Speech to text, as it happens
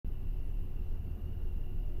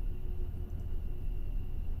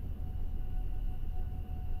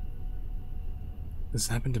This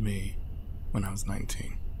happened to me when I was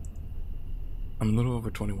 19. I'm a little over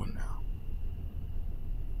 21 now.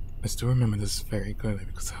 I still remember this very clearly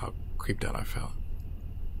because of how creeped out I felt.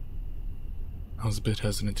 I was a bit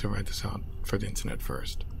hesitant to write this out for the internet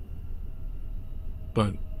first,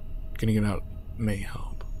 but getting it out may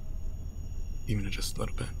help, even if just a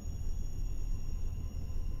little bit.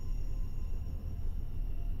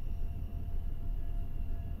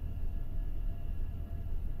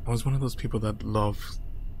 I was one of those people that love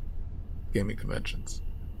gaming conventions.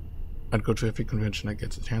 I'd go to every convention I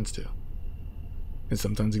get a chance to, and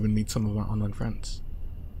sometimes even meet some of my online friends.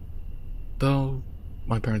 Though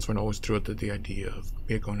my parents weren't always thrilled at the idea of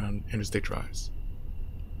me going on interstate drives,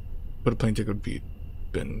 but a plane ticket would be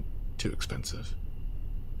been too expensive.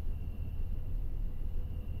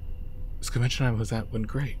 This convention I was at went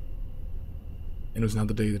great, and it was now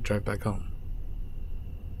the day to drive back home.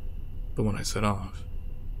 But when I set off,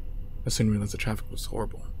 I soon realized the traffic was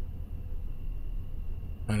horrible.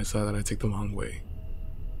 I decided that I'd take the long way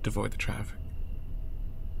to avoid the traffic.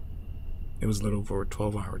 It was a little over a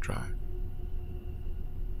 12-hour drive.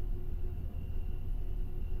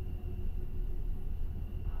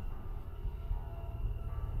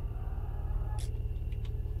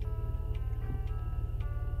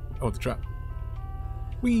 Oh, the trap.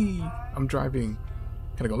 Whee! I'm driving.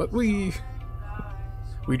 Can I go left? Whee!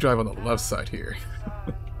 We drive on the left side here.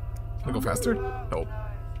 Can I go faster? Nope.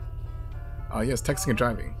 Yes, texting and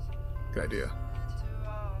driving. Good idea.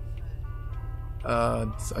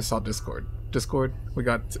 I saw Discord. Discord, we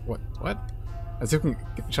got... What? As if we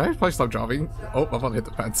can... Should I probably stop driving? Oh, I'm about to hit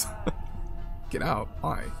the fence. Get out.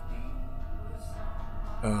 Why?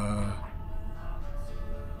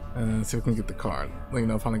 See if we can get the car. Let you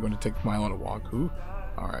know if I'm going to take Milo on a walk. Who?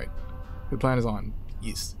 Alright. The plan is on.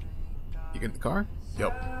 East. You get in the car?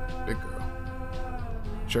 Yup. Big girl.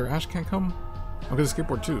 Sure Ash can't come? I'm gonna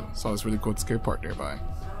skateboard too. Saw this really cool skate park nearby.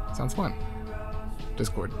 Sounds fun.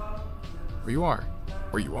 Discord. Where you are?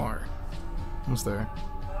 Where you are? Almost there.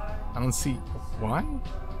 I don't see... Why?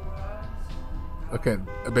 Okay,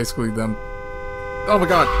 basically them... Oh my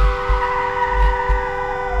god!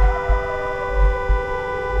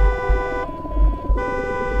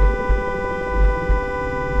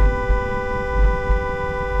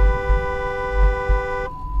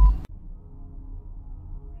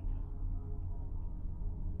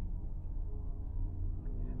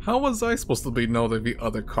 How was I supposed to know there'd be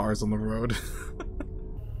other cars on the road?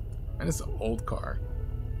 And it's an old car.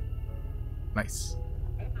 Nice.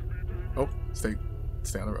 Oh, stay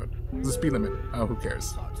on the road. There's a speed limit. Oh, who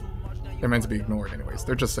cares? They're meant to be ignored anyways.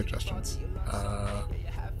 They're just suggestions.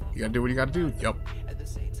 You gotta do what you gotta do. Yup.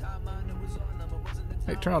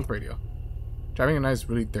 Hey, turn on the radio. Driving at night is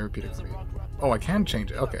really therapeutic for me. Oh, I can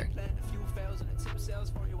change it. Okay.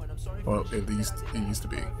 Well, at least it used to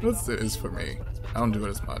be. It is for me. I don't do it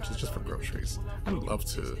as much. It's just for groceries. I'd love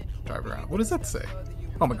to drive around. What does that say?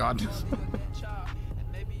 Oh my god.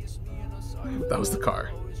 That was the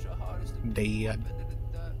car. Dad.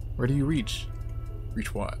 Where do you reach?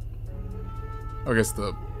 Reach what? I guess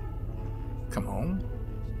the... Come home?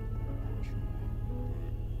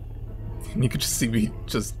 You could just see me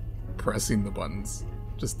just pressing the buttons.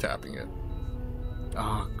 Just tapping it.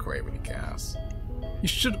 Ah, oh, great when you gas. You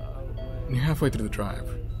should... When you're halfway through the drive,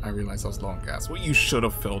 I realized I was low on gas. Well, you should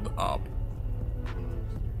have filled up.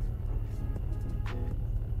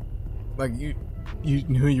 Like, you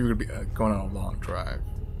knew you were going to be going on a long drive.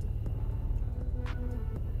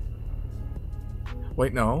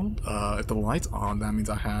 Wait, no. If the light's on, that means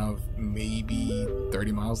I have maybe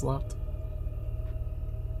 30 miles left.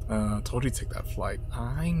 Told you to take that flight.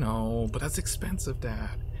 I know, but that's expensive,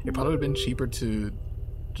 Dad. It probably would have been cheaper to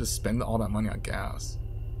just spend all that money on gas.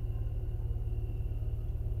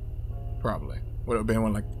 Probably. Would have been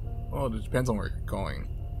one like, oh, it depends on where you're going.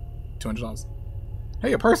 $200.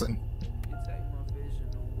 Hey, a person!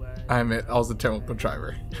 I admit, I was a terrible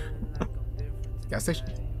driver. Gas station.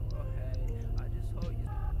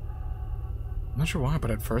 I'm not sure why,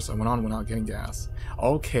 but at first I went on and went out getting gas.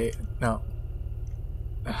 Okay, now...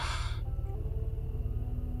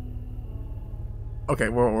 Okay,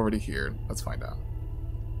 we're already here. Let's find out.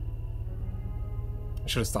 I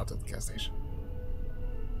should have stopped at the gas station.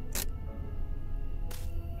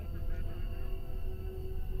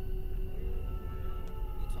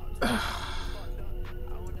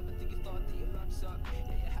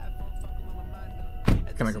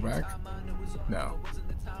 Can I go back? No.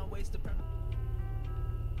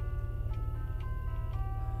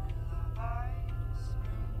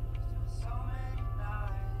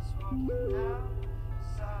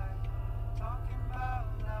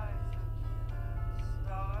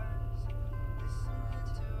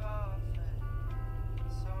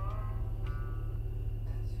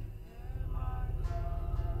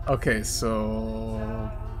 Okay,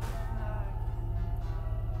 so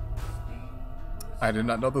I did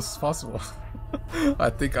not know this was possible. I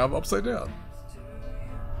think I'm upside down.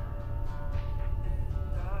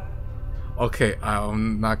 Okay,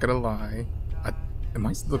 I'm not gonna lie. Am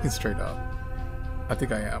I looking straight up? I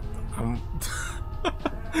think I am.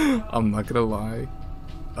 I'm not gonna lie.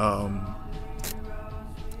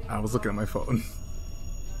 I was looking at my phone.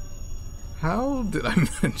 How did I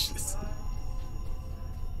manage this?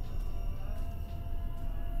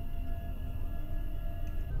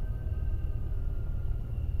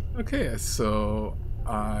 Okay, so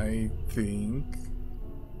I think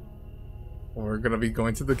we're gonna be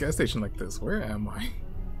going to the gas station like this. Where am I?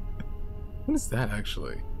 What is that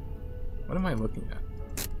actually? What am I looking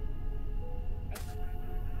at?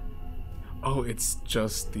 Oh, it's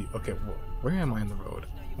just the... Okay, where am I on the road?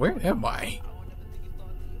 Where am I?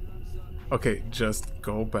 Okay, just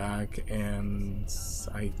go back and...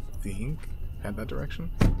 I think... head that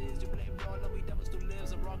direction?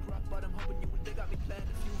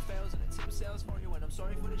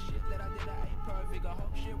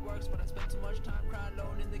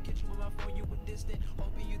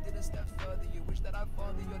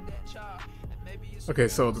 Okay,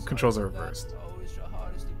 so the controls are reversed.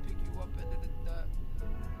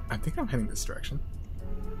 I think I'm heading this direction.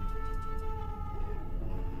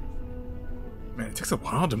 Man, it takes a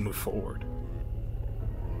while to move forward.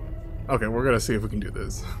 Okay, we're gonna see if we can do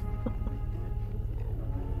this.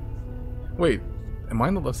 Wait, am I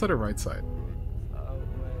on the left side or right side?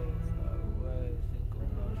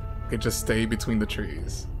 Okay, just stay between the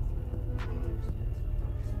trees.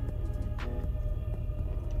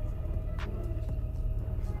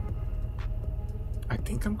 I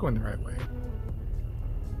think I'm going the right way.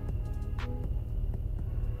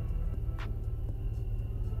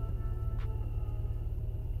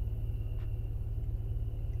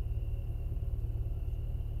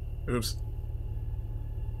 Oops.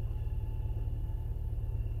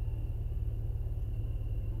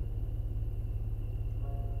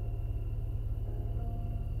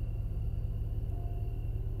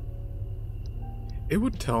 It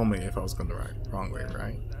would tell me if I was going the wrong way,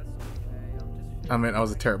 right? I mean, I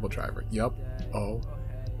was a terrible driver. Yup. Oh.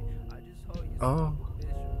 Oh.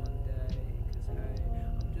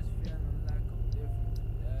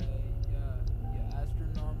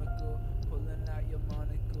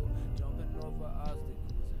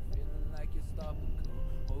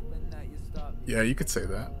 Yeah, you could say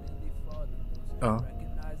that. Oh.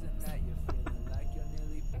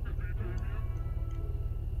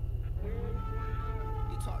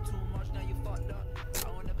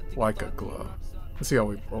 Like a glove. Let's see how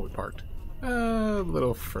we parked. A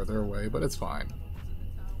little further away, but it's fine.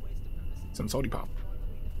 Some sody pop.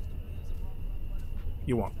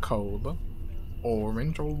 You want cola?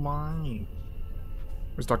 Orange or lime?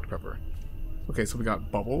 Where's Dr. Pepper? Okay, so we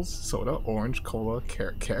got bubbles, soda, orange, cola,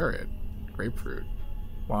 carrot, grapefruit,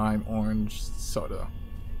 lime, orange, soda,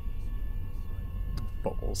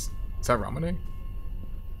 bubbles. Is that ramen?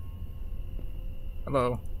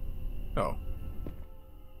 Hello? Oh.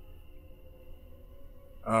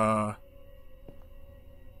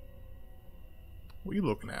 What are you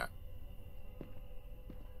looking at?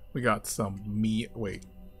 We got some meat. Wait,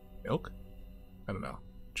 milk? I don't know.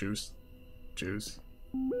 Juice?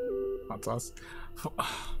 Hot sauce?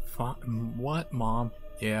 What, Mom?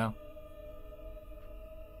 Yeah.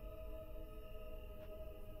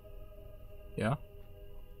 Yeah?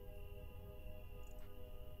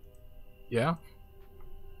 Yeah?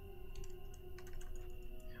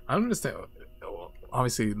 I don't understand.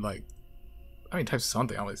 Obviously, like, I mean, type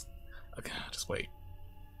something. Always. Okay, just wait.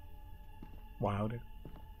 Wow, dude.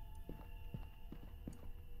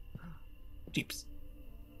 Jeeps.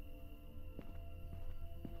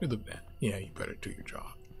 You look at that. Yeah, you better do your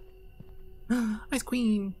job. Ice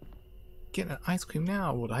cream. Get an ice cream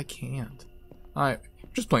now. Well, I can't. I'm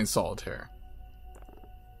just playing solitaire.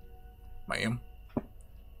 Ma'am.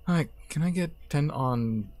 Hi, can I get 10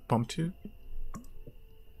 on pump 2?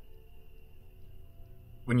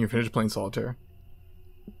 When you're finished playing solitaire?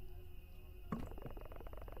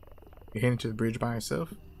 You heading to the bridge by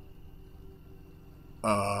yourself?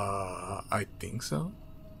 I think so.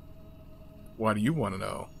 Why do you want to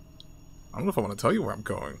know? I don't know if I want to tell you where I'm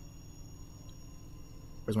going.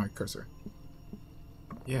 Where's my cursor?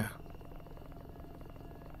 Yeah.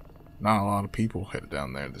 Not a lot of people headed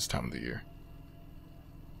down there this time of the year.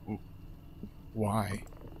 Why?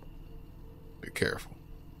 Be careful.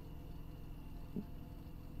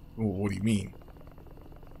 Well, what do you mean?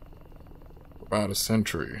 For about a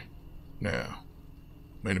century now.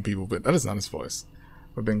 Many people, but that is not his voice.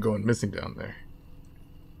 We've been going missing down there.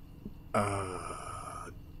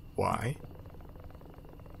 Why?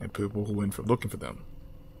 And people who went for looking for them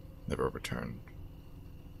never returned.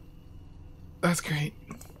 That's great.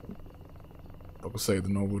 People say the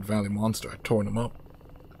Northwood Valley monster had torn them up,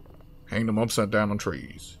 hanged them upside down on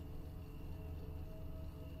trees.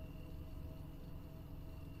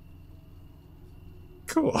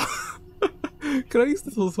 Cool. Can I use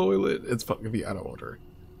this little toilet? It's fucking be out of order.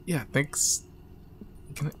 Yeah, thanks.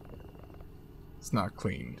 Can I... It's not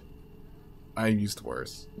cleaned. I used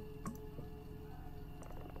worse.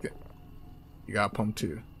 Okay. You got a pump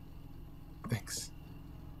too. Thanks.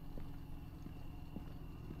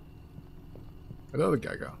 Where'd the other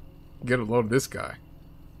guy go? Get a load of this guy.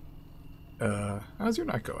 How's your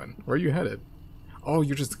night going? Where are you headed? Oh,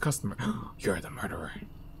 you're just a customer. You're the murderer.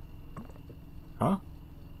 Huh?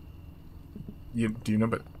 Do you know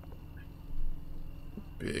but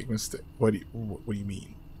big mistake. What do you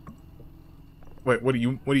mean? Wait, what do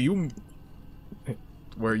you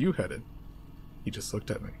where are you headed? He just looked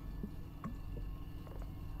at me.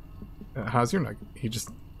 How's your night? He just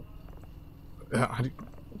how do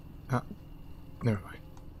you, never mind.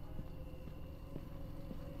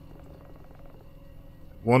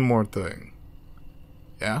 One more thing.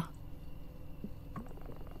 Yeah?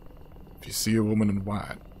 If you see a woman in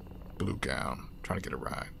white, blue gown, trying to get a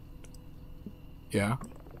ride. Yeah?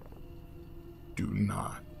 Do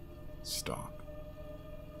not stop.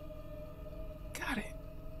 Got it.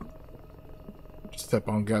 Just step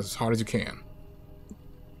on gas as hard as you can.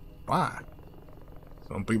 Why?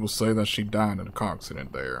 Some people say that she died in a car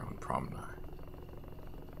accident there on prom night.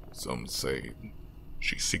 Some say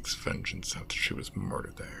she seeks vengeance after she was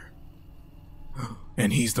murdered there.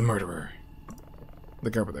 And he's the murderer. The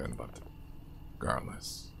guy over there in the left.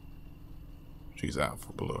 Regardless, she's out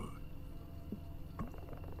for blood.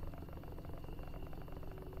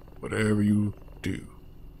 Whatever you do,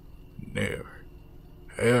 never,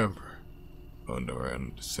 ever, under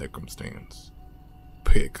any circumstance,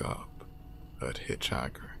 pick up that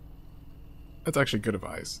hitchhiker. That's actually good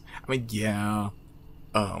advice. I mean, yeah,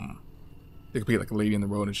 there could be like a lady in the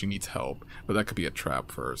road and she needs help, but that could be a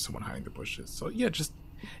trap for someone hiding the bushes. So yeah, just,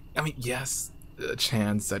 I mean, yes, a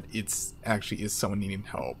chance that it's actually is someone needing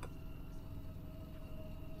help.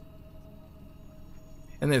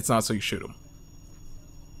 And then it's not, so you shoot them.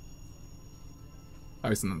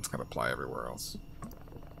 Obviously that's gonna apply everywhere else.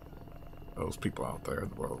 Those people out there in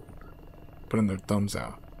the road, putting their thumbs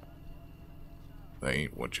out. They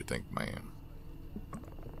ain't what you think, man.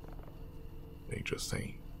 They just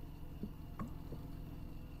ain't.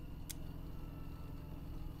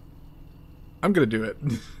 I'm gonna do it.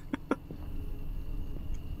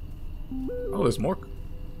 Oh, there's more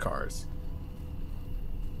cars.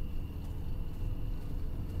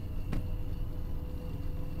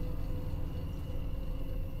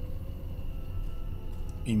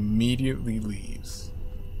 Immediately leaves.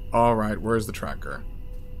 Alright, where's the tracker?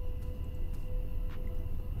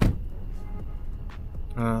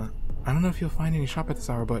 I don't know if you'll find any shop at this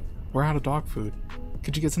hour, but we're out of dog food.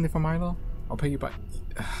 Could you get something for Milo? I'll pay you by...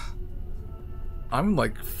 I'm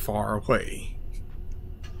like far away.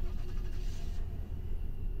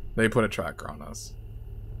 They put a tracker on us.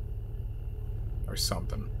 Or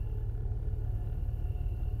something.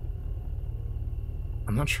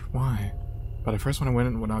 I'm not sure why, but at first when I went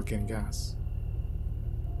in without getting gas.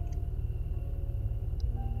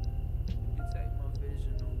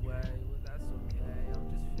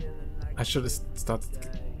 I should have started.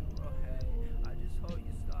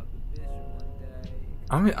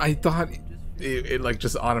 I mean, I thought it like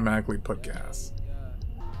just automatically put gas.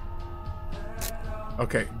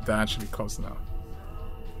 Okay, that should be close enough.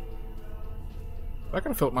 I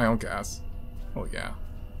gotta fill up my own gas. Oh yeah.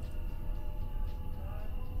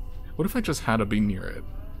 What if I just had to be near it?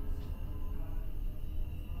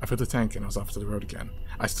 I filled the tank and I was off to the road again.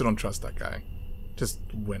 I still don't trust that guy. Just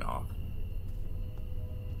went off.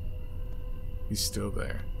 He's still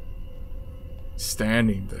there.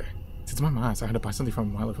 Standing there. It's my mind. I had to buy something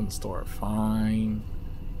from Milo from the store. Fine.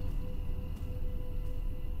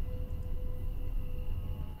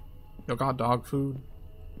 Yo, got dog food?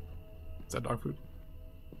 Is that dog food?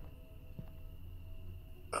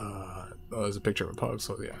 Oh, there's a picture of a pug,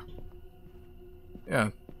 so yeah.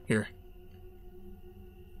 Yeah, here.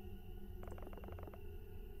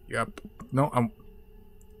 Yep. No, I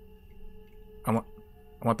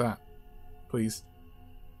want that. Please.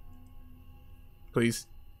 Please.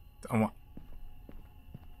 I want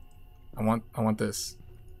this.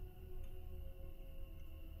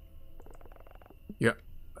 Yeah,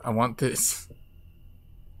 I want this.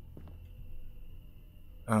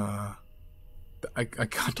 I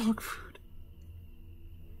got dog food.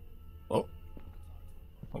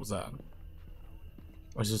 What was that?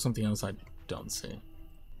 Or is there something else I don't see?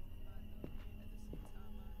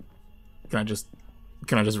 Can I just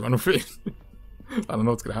run with it? I don't know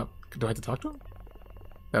what's gonna happen. Do I have to talk to him?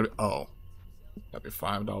 That'd be, oh. That'd be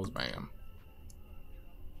 $5, ma'am.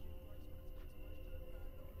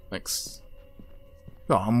 Thanks.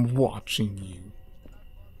 Oh, I'm watching you.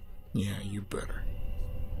 Yeah, you better.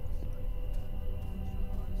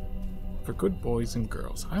 For good boys and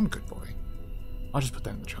girls. I'm a good boy. I'll just put that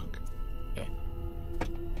in the trunk. Yeah.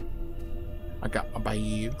 I got my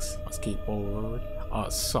bags, my skateboard,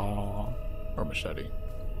 a saw, or machete.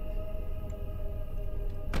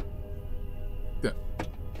 Yeah.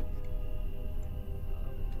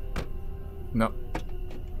 No.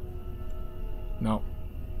 No.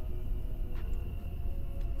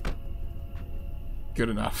 Good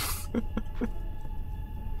enough.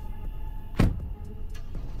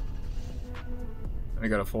 I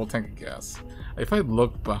got a full tank of gas. If I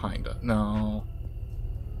look behind it, no.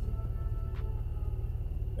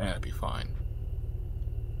 That'd be fine.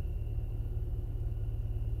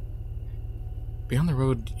 Beyond the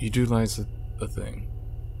road, you do lies a thing.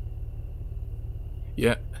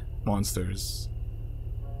 Yet, monsters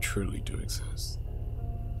truly do exist.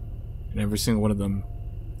 And every single one of them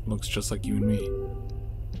looks just like you and me.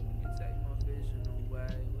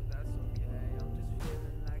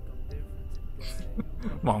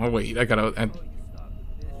 Mama, wait, I gotta...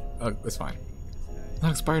 that's fine.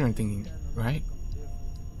 Not expired or anything, right?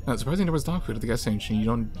 No, surprisingly there was dog food at the gas station. You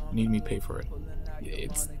don't need me to pay for it.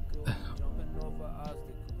 It's...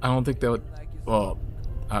 I don't think that would... Well,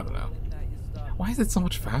 I don't know. Why is it so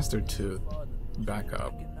much faster to back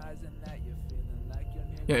up?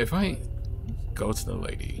 Yeah, if I go to the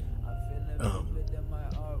lady...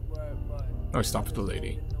 or stop at the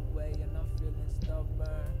lady...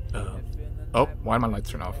 oh, why did my lights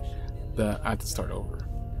turn off? I had to start over.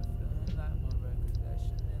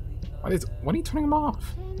 Why are you turning them off?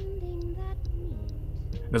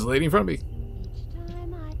 There's a lady in front of me.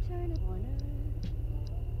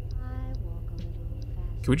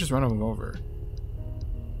 Can we just run them over?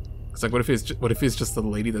 Cause like, what if it's just the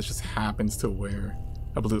lady that just happens to wear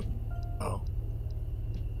a blue? Oh,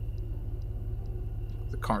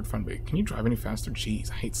 the car in front of me. Can you drive any faster?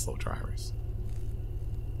 Jeez, I hate slow drivers.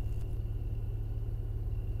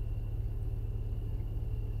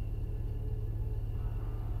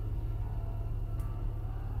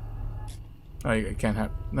 I can't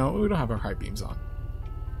have... No, we don't have our high beams on.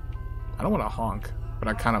 I don't want to honk, but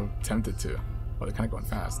I kind of tempted to. Oh, they're kind of going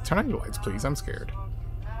fast. Turn on your lights, please. I'm scared.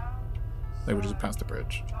 They would just pass the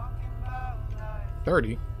bridge.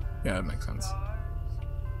 30? Yeah, that makes sense.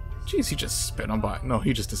 Jeez, he just spit on by... No,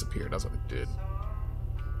 he just disappeared. That's what it did.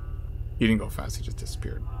 He didn't go fast. He just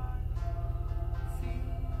disappeared.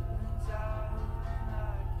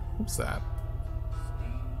 What's that?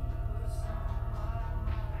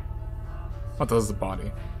 I thought that was the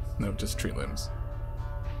body. No, just tree limbs.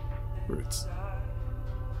 Roots.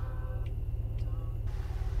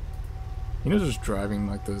 You know, just driving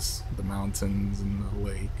like this, the mountains and the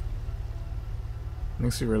lake,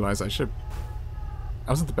 makes you realize I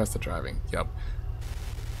wasn't the best at driving. Yep.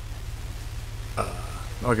 Oh,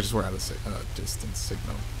 I could just wear out a distance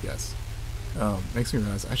signal. Yes. Makes me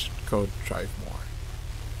realize I should go drive more.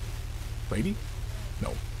 Lady?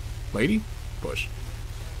 No. Lady? Bush.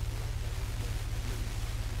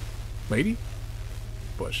 Lady?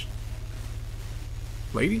 Bush.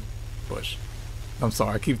 Lady? Bush. I'm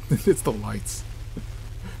sorry, I keep... it's the lights.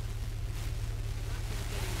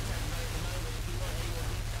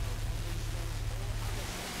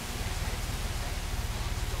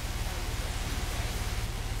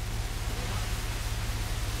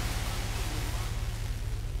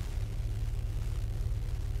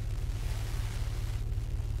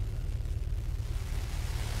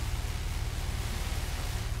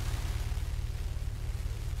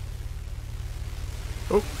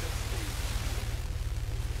 Oh.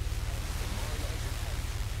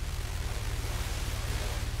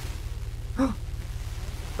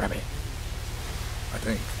 Grab it. I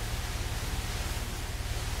think.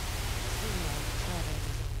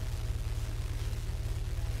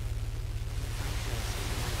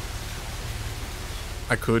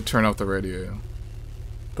 I could turn off the radio,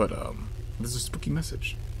 but there's a spooky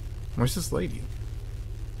message. Where's this lady?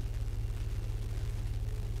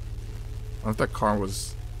 I wonder if that car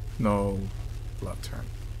was... No, left turn.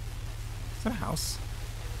 Is that a house?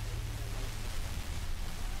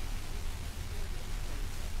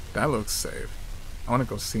 That looks safe. I want to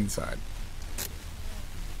go see inside.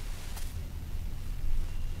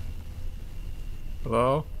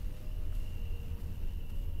 Hello?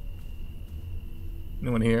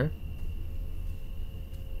 Anyone here?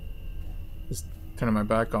 Just turning my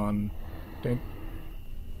back on... Dang.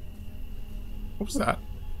 What was that?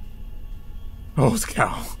 Oh, it's a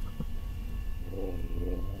cow.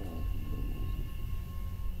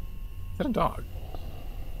 Is that a dog?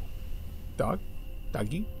 Dog?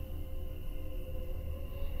 Doggy?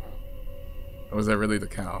 Or was that really the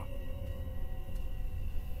cow?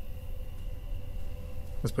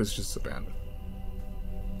 This place is just abandoned.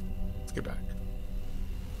 Let's get back.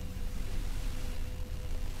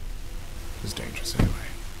 It's dangerous anyway.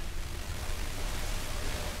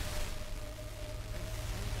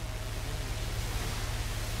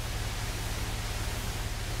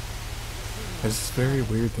 There's this very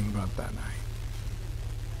weird thing about that night.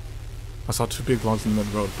 I saw two big logs in the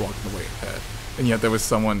road blocking the way ahead, and yet there was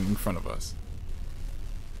someone in front of us.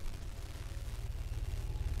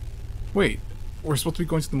 Wait, we're supposed to be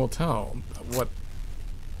going to the motel. What?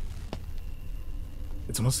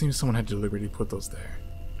 It almost seems someone had deliberately put those there.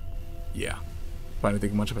 Yeah, but I didn't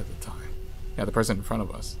think much of it at the time. Yeah, the person in front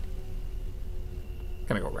of us.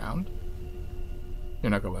 Can I go around? You're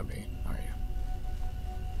not gonna let me, are you?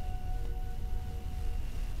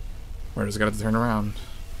 We're just gonna have to turn around.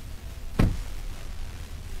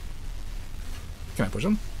 Can I push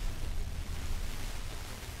him?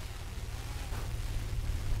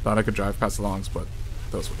 Thought I could drive past the longs, but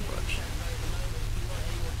those wouldn't budge.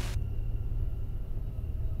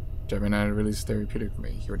 Driving at really therapeutic for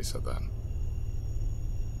me. He already said that.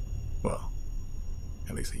 Well,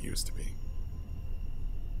 at least it used to be.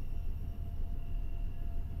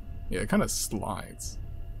 Yeah, it kind of slides.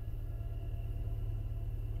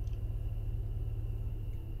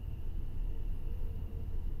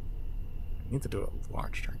 I need to do a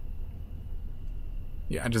large turn.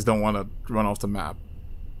 Yeah, I just don't want to run off the map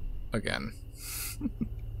again.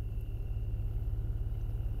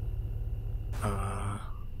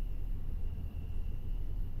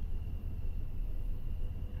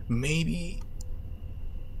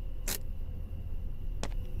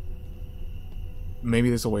 Maybe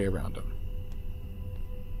there's a way around them.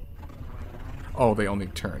 Oh, they only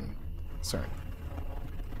turn. Sorry.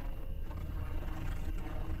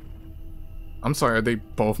 I'm sorry, are they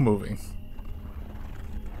both moving?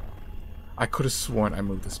 I could have sworn I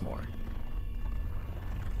moved this more.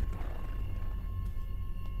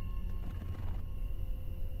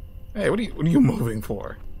 Hey, what are you moving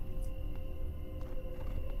for?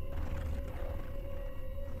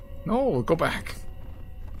 No, go back.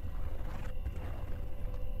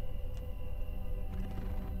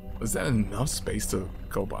 Is that enough space to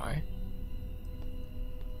go by?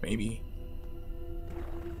 Maybe.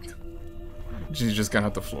 She's just gonna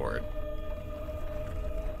have to floor it.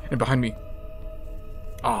 And behind me.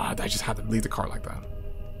 Ah, I just had to leave the car like that.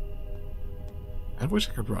 I wish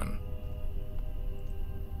I could run.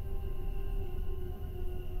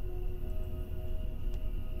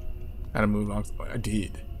 I had to move off. I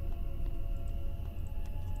did.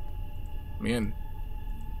 Man.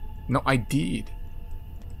 No, I did.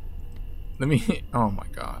 Let me. Oh my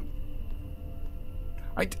god.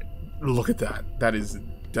 Look at that. That is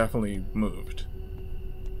definitely moved.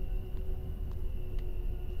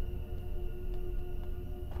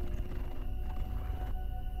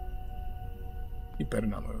 You better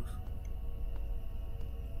not move.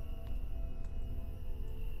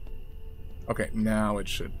 Okay, now it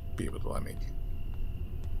should be able to let me.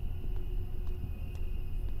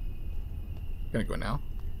 Gonna go now?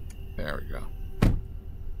 There we go.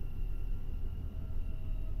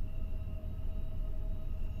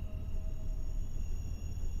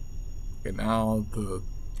 Okay, now the...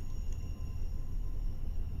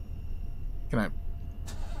 Can I...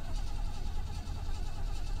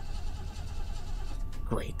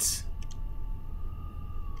 Great.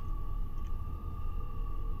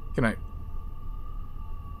 Can I...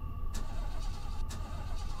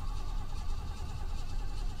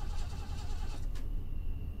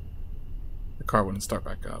 The car wouldn't start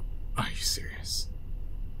back up. Are you serious?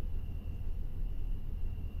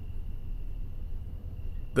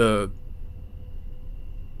 The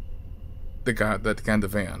guy in the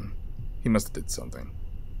van, he must have did something.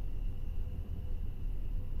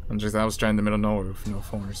 I was stranded in the middle of nowhere with no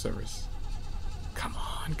phone or service. Come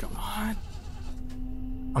on, come on.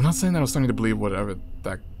 I'm not saying that I was starting to believe whatever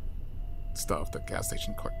that stuff the gas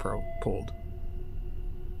station clerk pulled.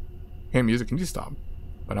 Hey, music, can you stop?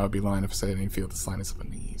 But I would be lying if I said I didn't feel the slightest of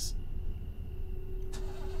unease.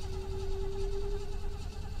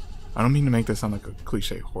 I don't mean to make this sound like a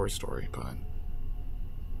cliche horror story, but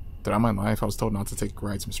throughout my life I was told not to take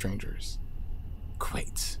rides from strangers.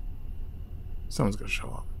 Great. Someone's gonna show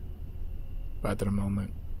up. But at the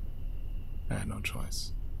moment, had no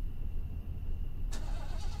choice.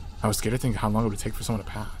 I was scared to think how long it would take for someone to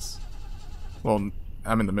pass. Well,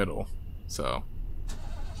 I'm in the middle, so...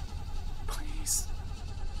 Please.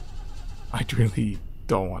 I really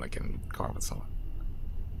don't want to get in the car with someone.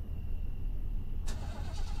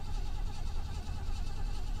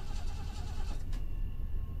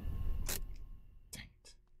 Dang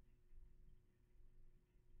it.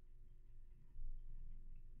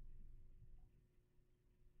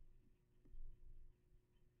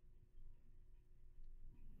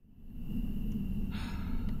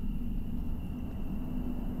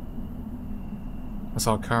 I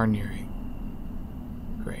saw a car nearing.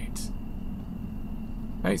 Great.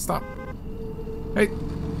 Hey, stop. Hey!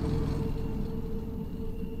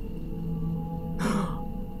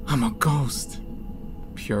 I'm a ghost.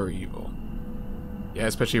 Pure evil. Yeah,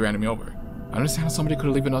 especially ran me over. I understand how somebody could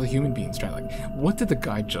leave another human being stranded. Like, what did the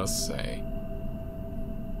guy just say?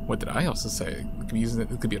 What did I also say? It could be,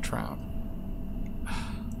 it could be a trap.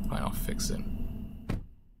 Fine, I'll fix it.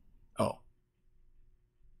 Oh.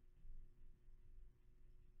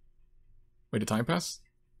 Wait, did time pass?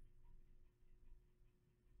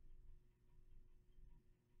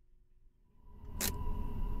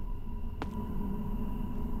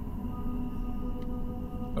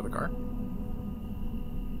 Another car?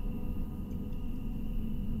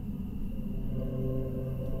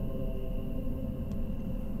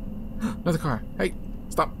 Another car. Hey,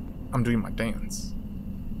 stop. I'm doing my dance.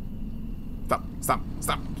 Stop, stop,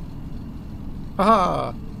 stop.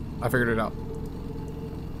 Haha! I figured it out.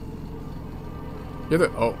 You're the...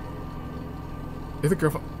 Oh. You're the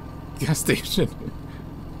girl from the gas station.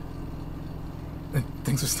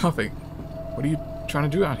 Thanks for stopping. What are you trying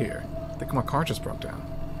to do out here? I think my car just broke down.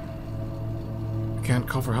 I can't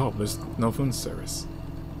call for help. There's no phone service.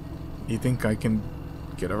 You think I can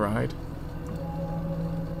get a ride?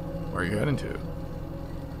 Where are you heading to?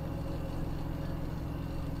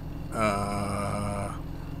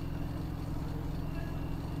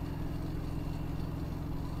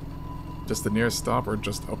 Just the nearest stop or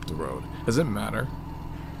just up the road? Does it matter?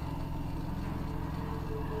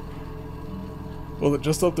 Well,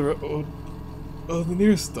 just up the road. Oh, the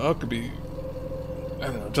nearest stop could be, I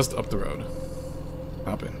don't know, just up the road.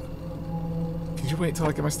 Hop in. Can you wait till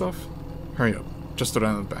I get my stuff? Hurry up. Just throw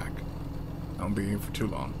down in the back. I won't be here for too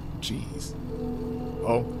long. Jeez.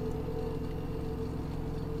 Oh.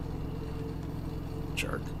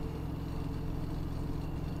 Jerk.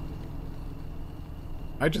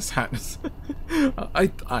 I just had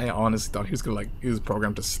I honestly thought he was gonna, like, he was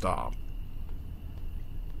programmed to stop.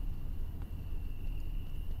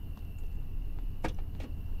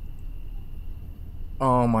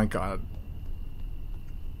 Oh my god.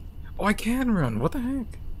 Oh, I can run. What the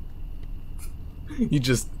heck? You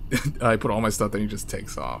just... I put all my stuff, then he just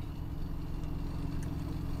takes off.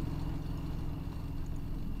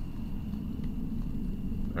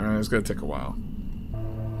 Alright, it's gonna take a while.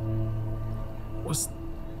 What's...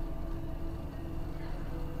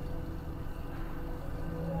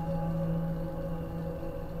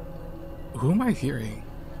 Who am I hearing?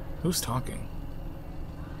 Who's talking?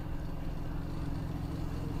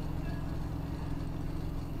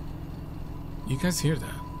 You guys hear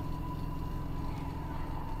that?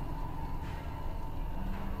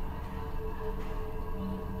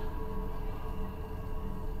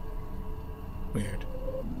 Weird.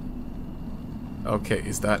 Okay,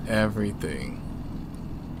 is that everything?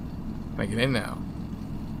 Can I get in now?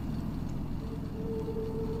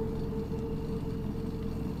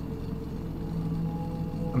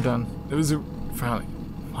 I'm done. It was a...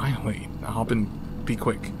 Finally. Now hop in. Be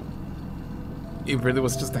quick. It really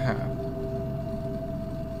was just a hat.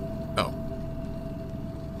 Oh.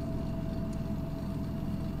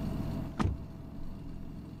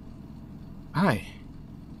 Hi.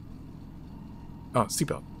 Oh,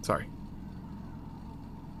 seatbelt. Sorry.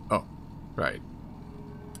 Oh, right.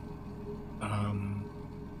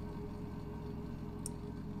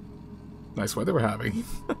 Nice weather we're having.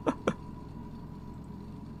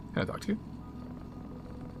 Can I talk to you?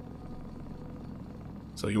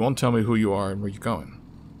 So you won't tell me who you are and where you're going?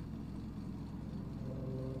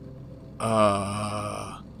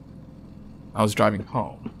 I was driving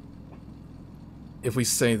home. If we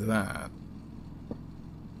say that,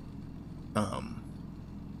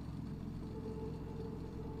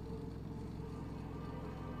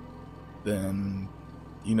 then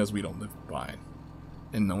he knows we don't live by,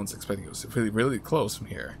 and no one's expecting us. If we're really close from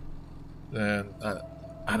here, then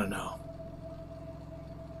I don't know.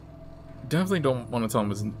 Definitely don't want to tell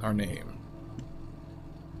him our name.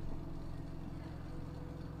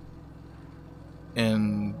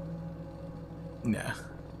 And nah,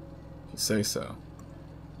 say so.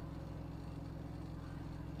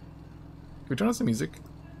 Can we turn on some music?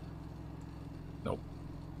 Nope.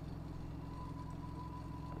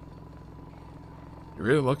 You're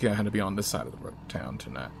really lucky I had to be on this side of the town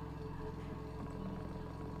tonight.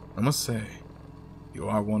 I must say, you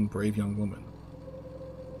are one brave young woman.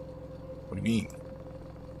 What do you mean?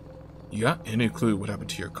 You got any clue what happened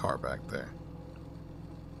to your car back there?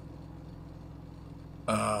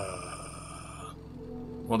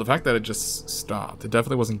 Well, the fact that it just stopped, it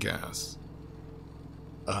definitely wasn't gas.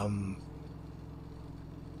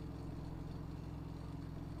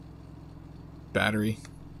 Battery.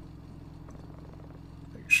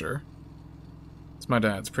 Are you sure? It's my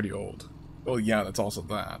dad's pretty old. Well, yeah, that's also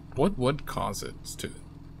that. What would cause it to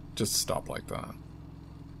just stop like that?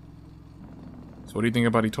 So what do you think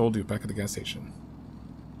about he told you back at the gas station?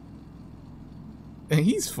 And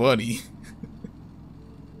he's funny.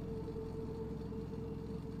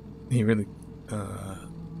 He really,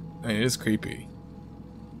 I mean, it is creepy.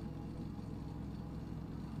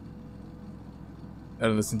 I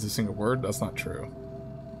didn't listen to a single word? That's not true.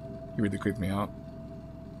 He really creeped me out.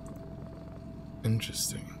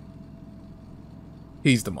 Interesting.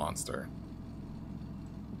 He's the monster.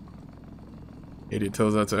 Idiot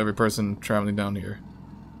tells that to every person traveling down here.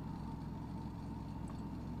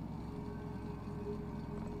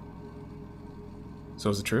 So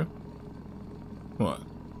is it true? What?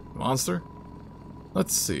 Monster?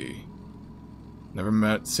 Let's see.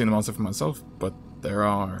 Never seen a monster for myself, but there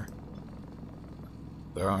are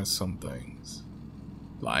some things.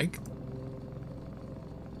 Like?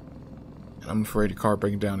 And I'm afraid a car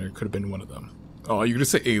breaking down here could have been one of them. Oh, you're gonna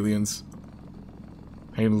say aliens?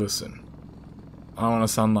 Hey, listen. I don't want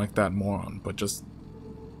to sound like that moron, but just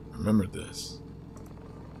remember this.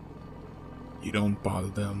 You don't bother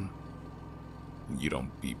them, you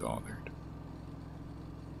don't be bothered.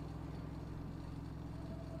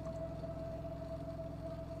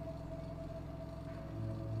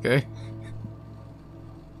 Okay?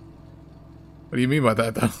 What do you mean by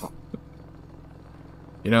that, though?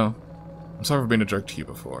 You know, I'm sorry for being a jerk to you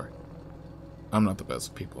before. I'm not the best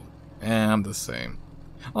of people. And I'm the same.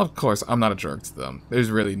 Of course, I'm not a jerk to them. There's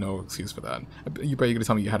really no excuse for that. You bet you're gonna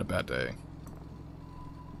tell me you had a bad day.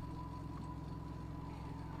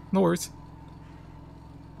 No worries.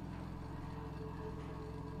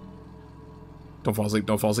 Don't fall asleep,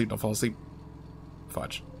 don't fall asleep, don't fall asleep.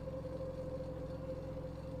 Fudge.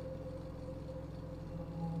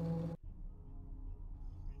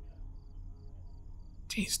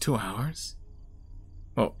 Jeez, 2 hours?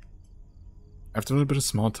 Well, after a little bit of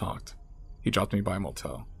small talk, he dropped me by a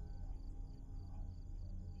motel.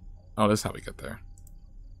 Oh, this is how we get there.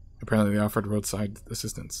 Apparently they offered roadside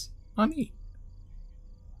assistance. Oh, neat.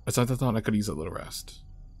 Besides, I thought I could use a little rest.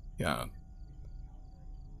 Yeah.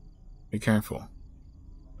 Be careful.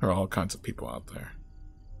 There are all kinds of people out there.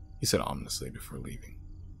 He said ominously before leaving.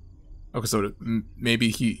 Okay, so maybe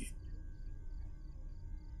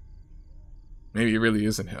it really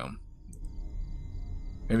isn't him.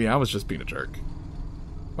 Maybe I was just being a jerk.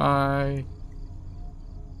 Bye.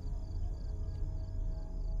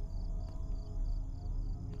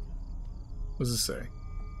 What does this say?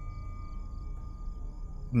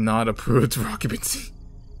 Not approved for occupancy.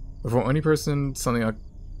 Before any person something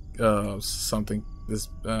this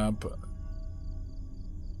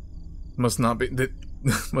must not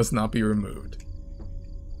be removed.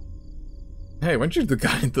 Hey, weren't you the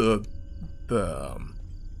guy at the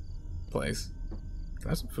place? Can I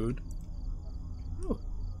have some food? Ooh.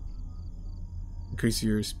 Increase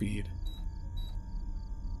your speed.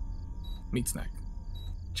 Meat snack.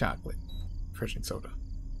 Chocolate. Refreshing soda.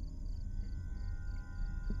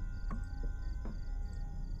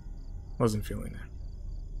 Wasn't feeling it.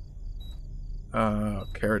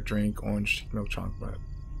 Carrot drink, orange milk chocolate.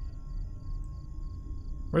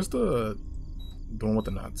 Where's the one with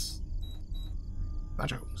the nuts?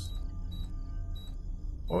 Nachos.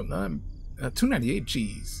 Oh, no, $2.98.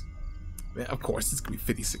 Jeez. Yeah, of course, it's gonna be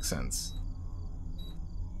 56 cents.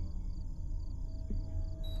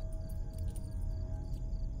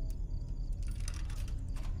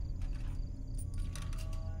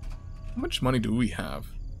 How much money do we have?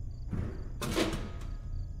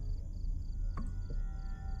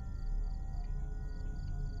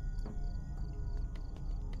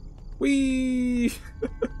 Whee!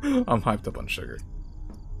 I'm hyped up on sugar.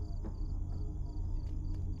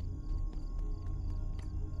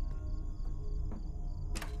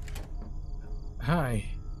 Hi.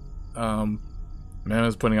 Man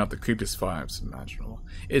is putting out the creepiest vibes imaginable.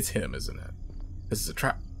 It's him, isn't it? This is a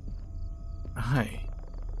trap. Hi.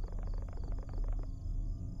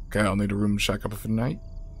 Okay, I'll need a room to shack up for the night.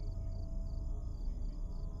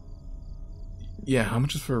 Yeah, how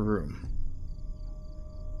much is for a room?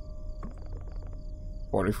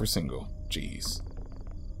 40 for single. Jeez.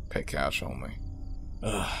 Pay cash only.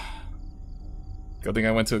 Ugh. Good thing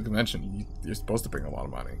I went to a convention. You're supposed to bring a lot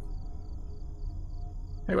of money.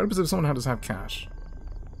 Hey, what happens if someone doesn't have cash?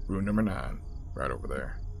 Room number 9. Right over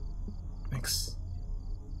there. Thanks.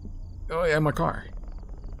 Oh yeah, my car.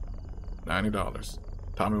 $90.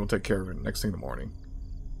 Tommy will take care of it next thing in the morning.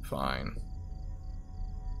 Fine.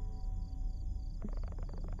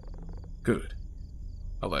 Good.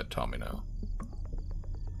 I'll let Tommy know.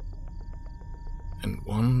 And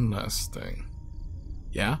one last thing.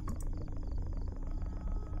 Yeah?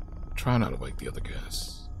 Try not to wake the other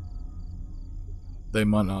guests. They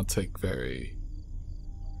might not take very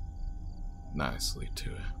nicely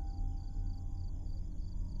to it.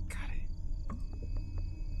 Got it.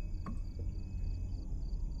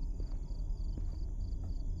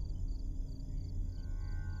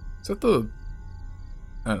 Is that the...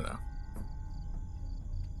 I don't know.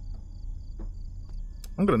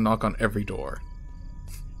 I'm gonna knock on every door.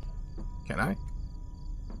 Can I?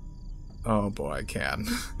 Oh boy, I can.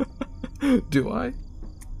 Do I?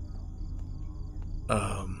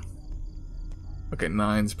 Okay,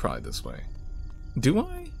 9's probably this way. Do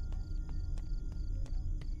I?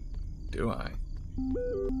 Do I?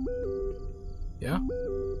 Yeah?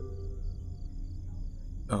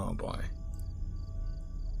 Oh boy.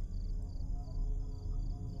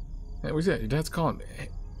 Hey, where's that? Your dad's calling me. Hey.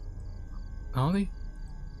 Holly?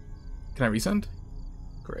 Can I resend?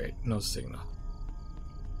 Great, no signal.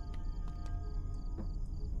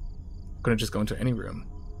 Couldn't just go into any room.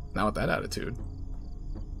 Not with that attitude.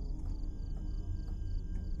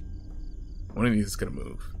 One of these is gonna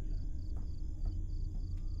move.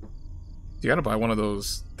 You gotta buy one of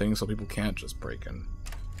those things so people can't just break in.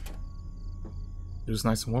 It was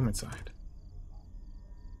nice and warm inside.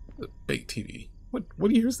 The big TV.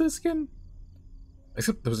 What year is this again?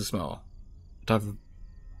 Except there was a smell. A type of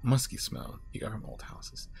musky smell you got from old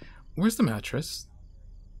houses. Where's the mattress?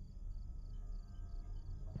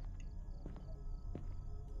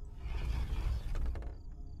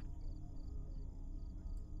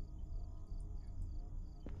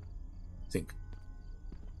 Think.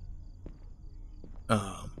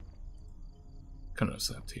 Couldn't have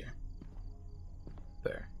slept here.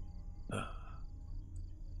 There.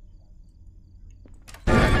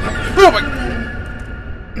 Oh my!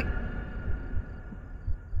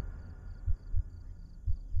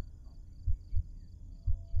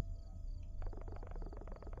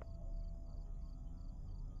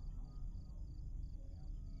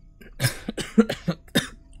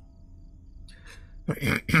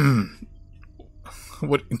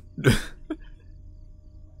 What?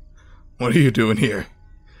 What are you doing here?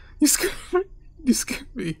 You scared me. You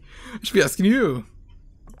scared me. I should be asking you.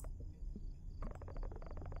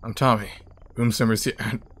 I'm Tommy. Room service here.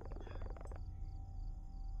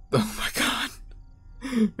 Oh my god.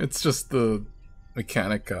 It's just the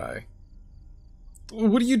mechanic guy.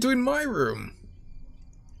 What are you doing in my room?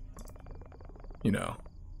 You know,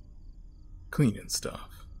 cleaning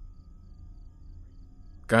stuff.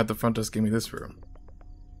 Guy at the front desk gave me this room.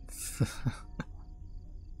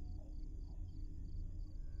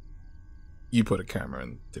 You put a camera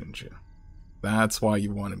in, didn't you? That's why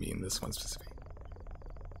you wanted me in this one specific.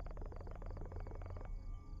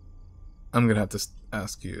 I'm gonna have to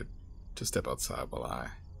ask you to step outside while I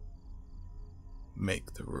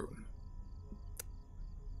make the room.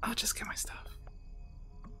 I'll just get my stuff.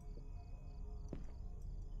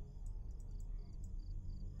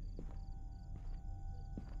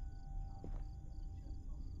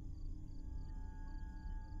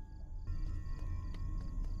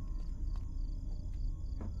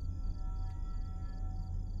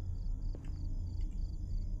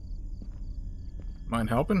 Mind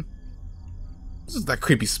helping? This is that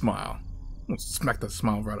creepy smile. I'll smack that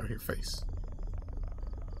smile right out of your face.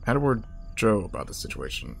 Had a word Joe about the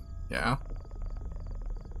situation. Yeah?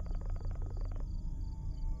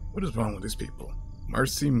 What is wrong with these people?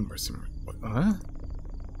 Mercy, mercy, mercy. What, huh?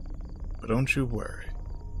 But don't you worry.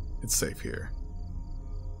 It's safe here.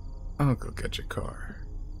 I'll go get your car,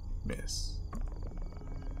 miss.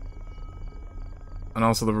 And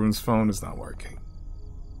also the room's phone is not working.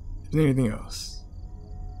 If you need anything else,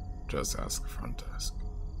 just ask the front desk.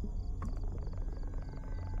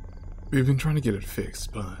 We've been trying to get it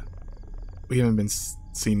fixed, but we haven't been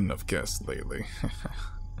seeing enough guests lately.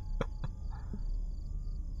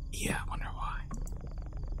 Yeah, I wonder why.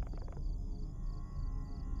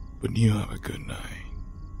 But you have a good night.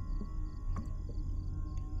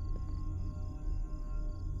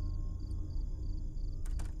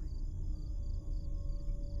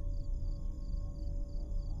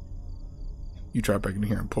 You try breaking in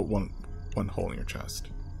here and put one hole in your chest.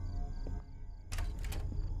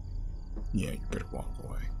 Yeah, you better walk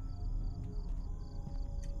away.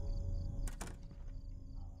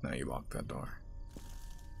 Now you lock that door.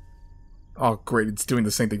 Oh, great. It's doing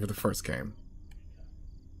the same thing for the first game.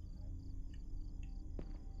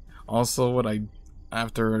 Also,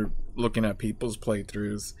 after looking at people's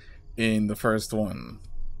playthroughs in the first one,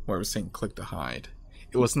 where it was saying click to hide,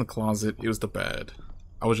 it wasn't the closet, it was the bed.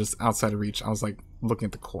 I was just outside of reach. I was like looking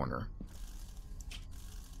at the corner.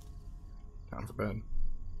 Down for bed.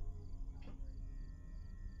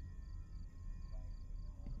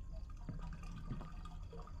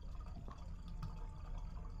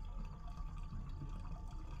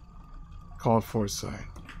 Called foresight,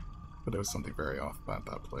 but there was something very off about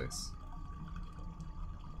that place.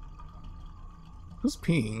 Who's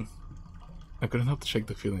peeing? I couldn't help to shake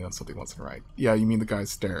the feeling that something wasn't right. Yeah, you mean the guy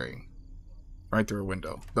staring right through a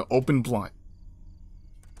window. The open blind.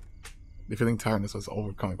 The feeling tiredness was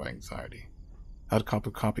overcome by anxiety. How a cup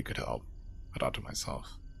of coffee could help, I thought to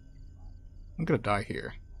myself. I'm gonna die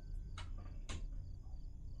here.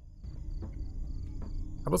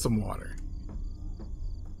 How about some water?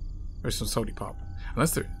 Or some soda pop.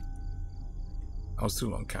 Unless there... I was too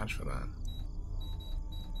long catch for that.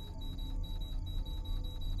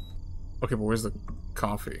 Okay, but where's the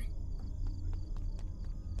coffee?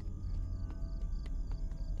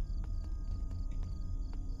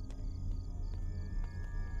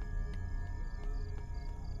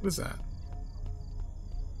 What is that?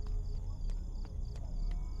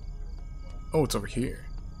 Oh, it's over here.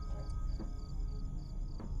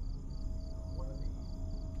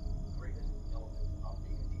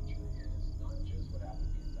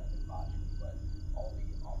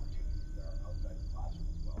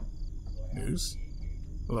 News?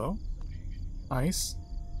 Hello? Ice?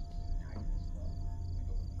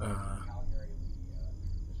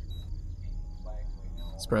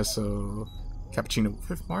 Espresso, cappuccino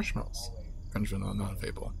with marshmallows. French vanilla,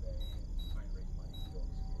 non-fable.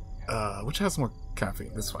 Which has more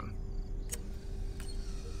caffeine? This one.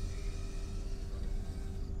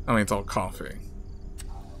 I mean, it's all coffee.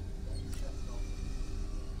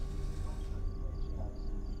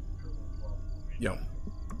 Yo.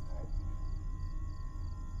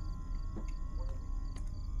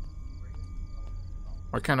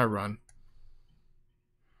 Why can't I run?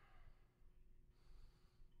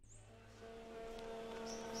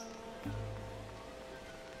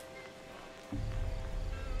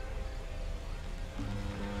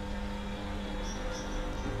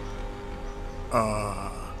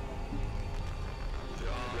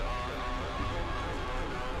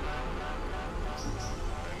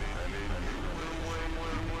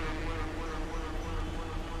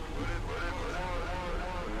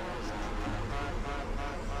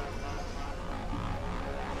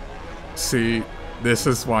 See, this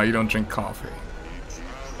is why you don't drink coffee.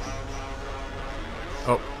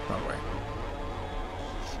 Oh, wrong way.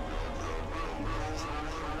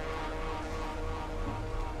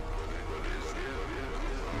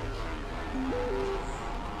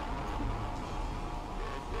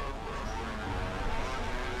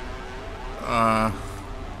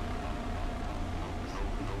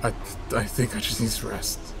 I think I just need to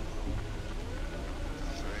rest.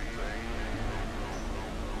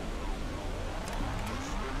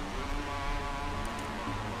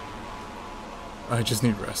 I just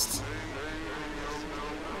need rest.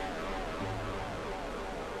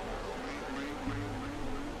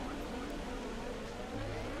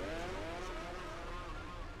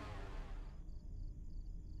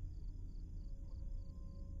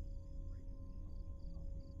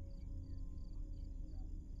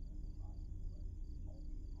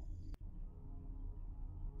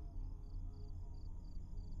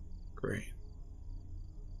 Great.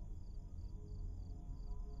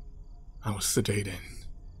 I was sedated.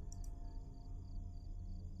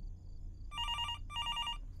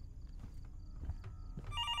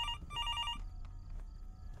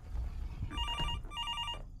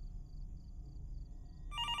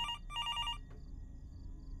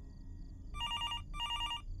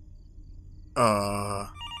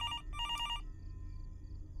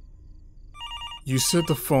 You said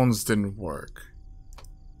the phones didn't work.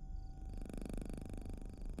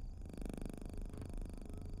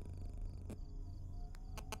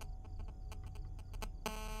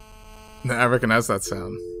 I recognize that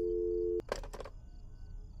sound.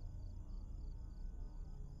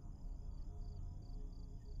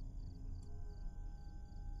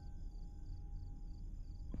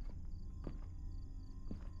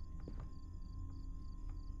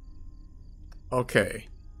 Okay.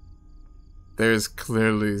 There's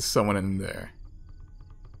clearly someone in there.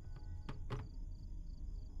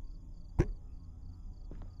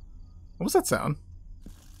 What was that sound?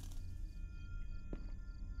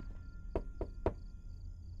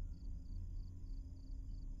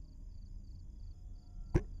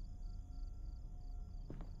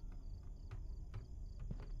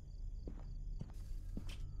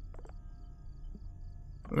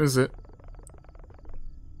 What is it?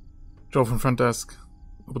 Joel from front desk.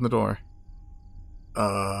 Open the door.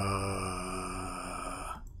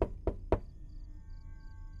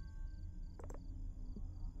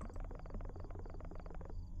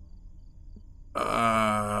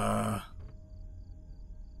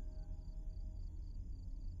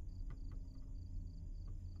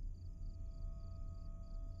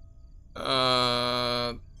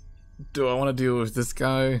 Do I want to deal with this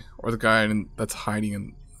guy or the guy that's hiding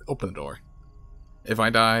and open the door? If I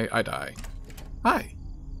die, I die. Hi.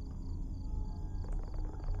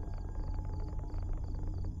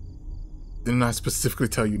 Didn't I specifically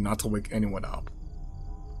tell you not to wake anyone up?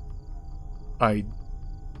 I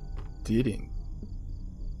didn't.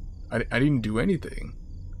 I didn't do anything.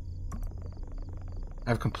 I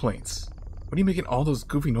have complaints. What are you making all those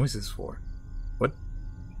goofy noises for? What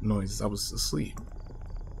noises? I was asleep.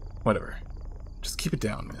 Whatever. Just keep it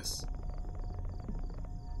down, miss.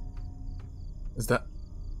 Is that...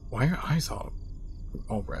 Why are your eyes all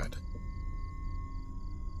red?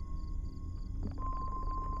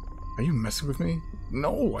 Are you messing with me?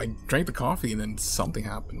 No, I drank the coffee and then something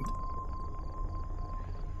happened.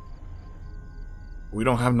 We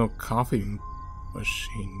don't have no coffee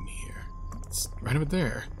machine here. It's right over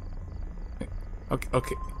there.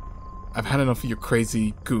 Okay. I've had enough of your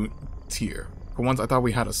crazy goons here. For once, I thought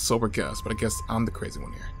we had a sober guest, but I guess I'm the crazy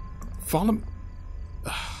one here. Follow me.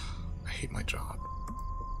 I hate my job.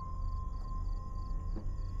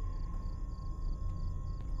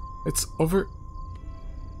 It's over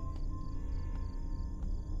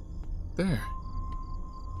there.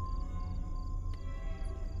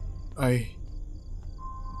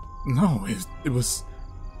 No, it was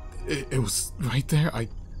right there. I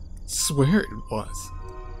swear it was.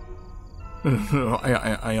 No,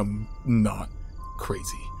 I am not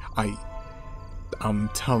crazy. I'm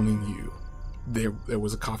telling you, there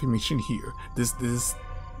was a coffee machine here. This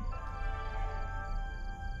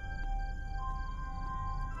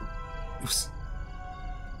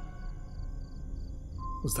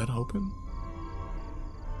was that open?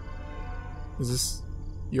 Is this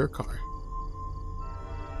your car?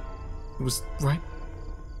 It was right.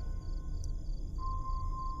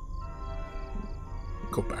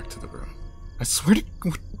 Go back to the room. I swear to...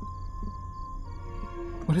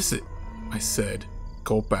 What is it? I said,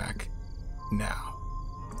 go back now.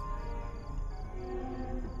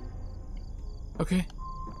 Okay.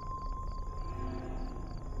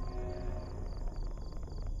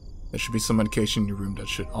 There should be some medication in your room that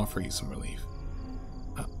should offer you some relief.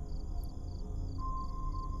 How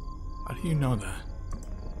do you know that?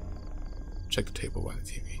 Check the table by the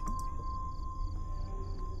TV.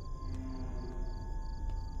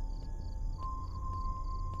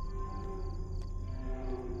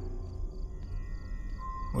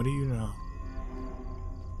 What do you know?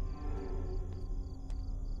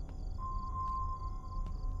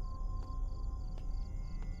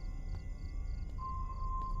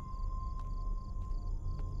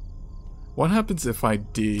 What happens if I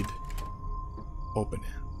did open it?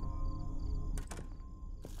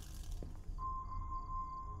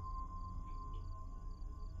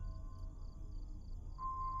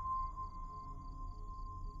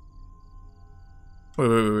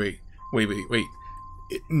 Wait.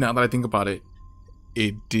 Now that I think about it,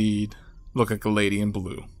 it did look like a lady in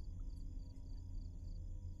blue.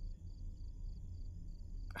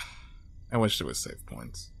 I wish there was save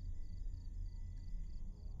points.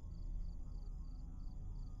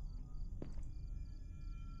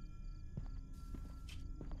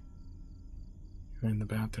 You're in the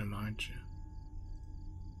bathroom, aren't you?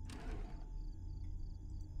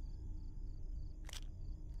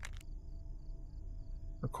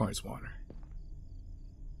 Requires water.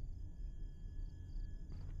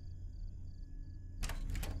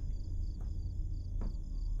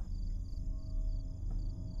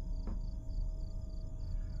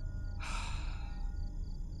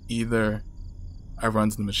 Either I run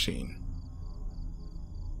to the machine,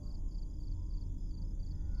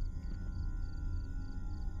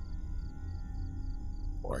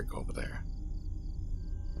 or I go over there.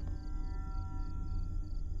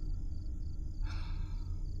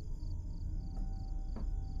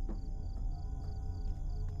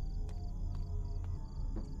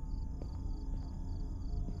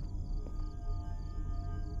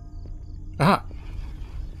 Aha!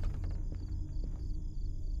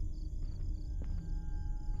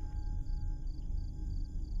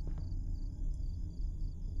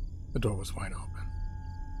 door was wide open.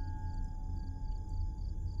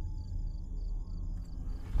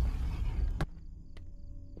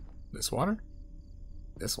 This water?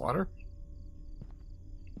 This water?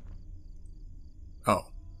 Oh.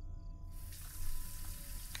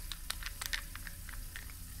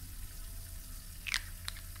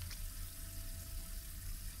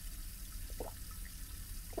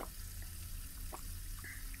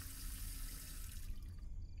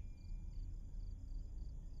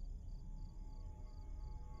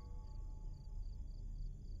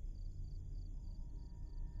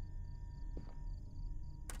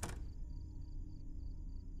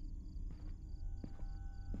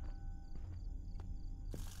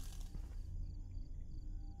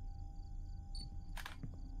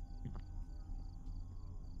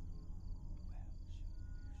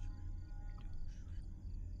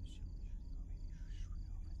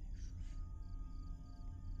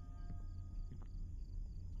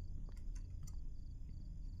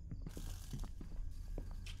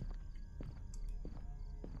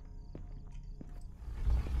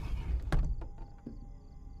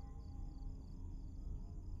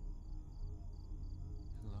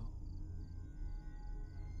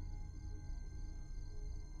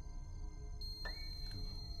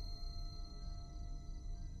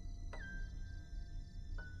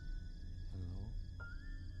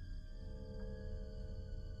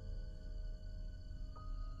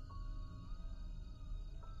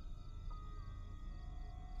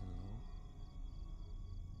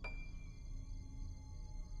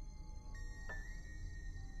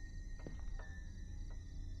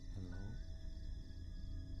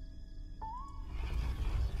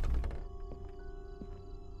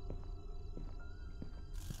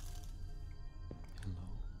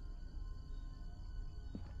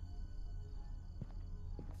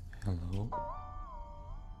 Hello?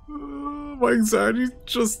 My anxiety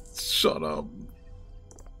just shut up.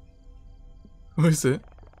 Who is it?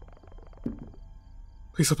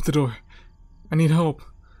 Please open the door. I need help.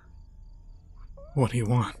 What do you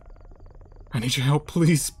want? I need your help.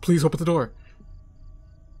 Please, please open the door.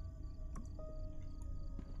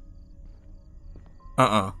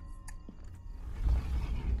 I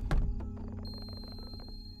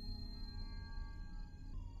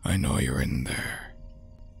know you're in there.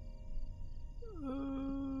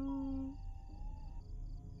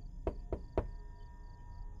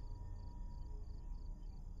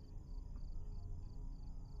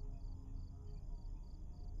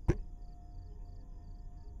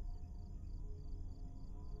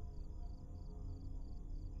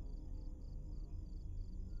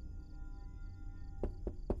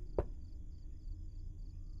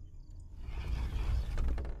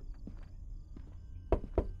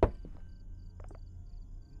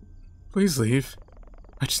 Please leave.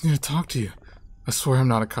 I just need to talk to you. I swear I'm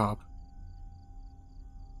not a cop.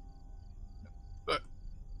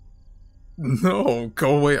 No,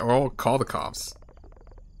 go away or I'll call the cops.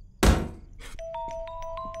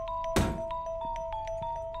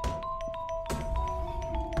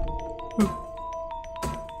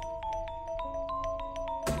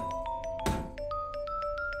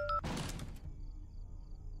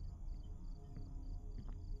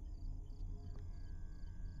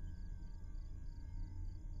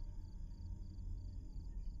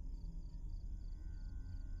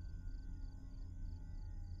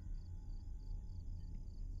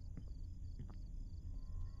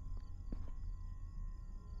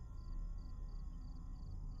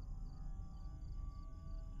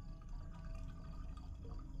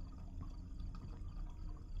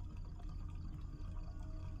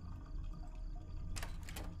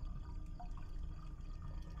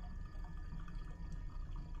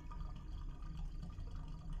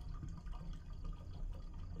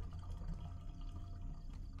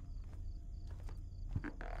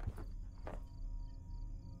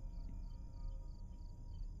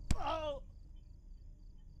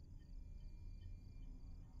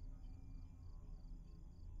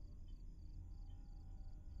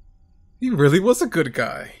 He really was a good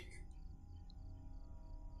guy.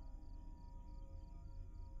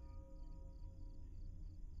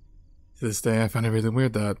 To this day, I find it really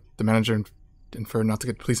weird that the manager inferred not to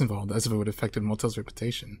get police involved, as if it would have affected motel's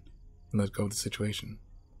reputation, and let go of the situation.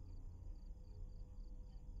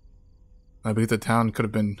 I believe the town could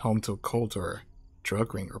have been home to a cult or a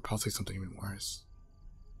drug ring, or possibly something even worse.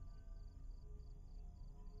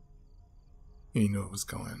 He knew it was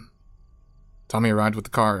going. Tommy arrived with the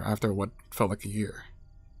car after what felt like a year.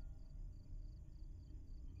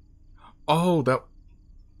 Oh, that...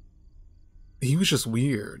 He was just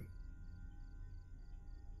weird.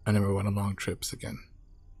 I never went on long trips again.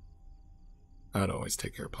 I'd always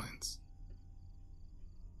take airplanes.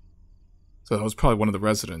 So that was probably one of the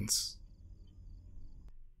residents.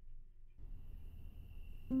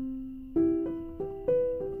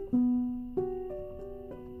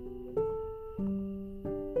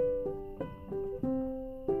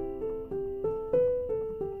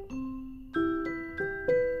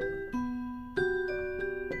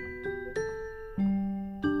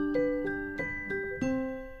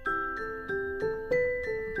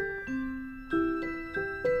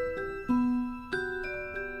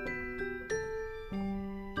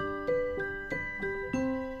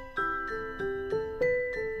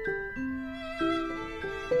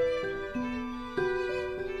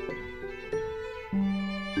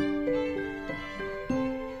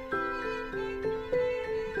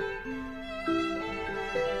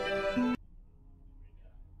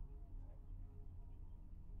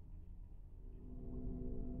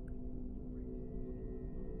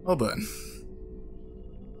 Well then.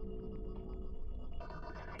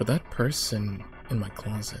 But that person in my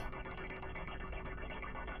closet.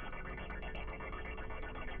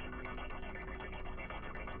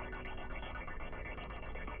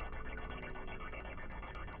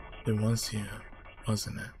 It was you,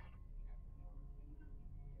 wasn't it?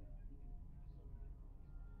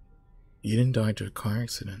 You didn't die to a car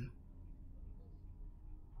accident.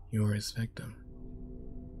 You were his victim.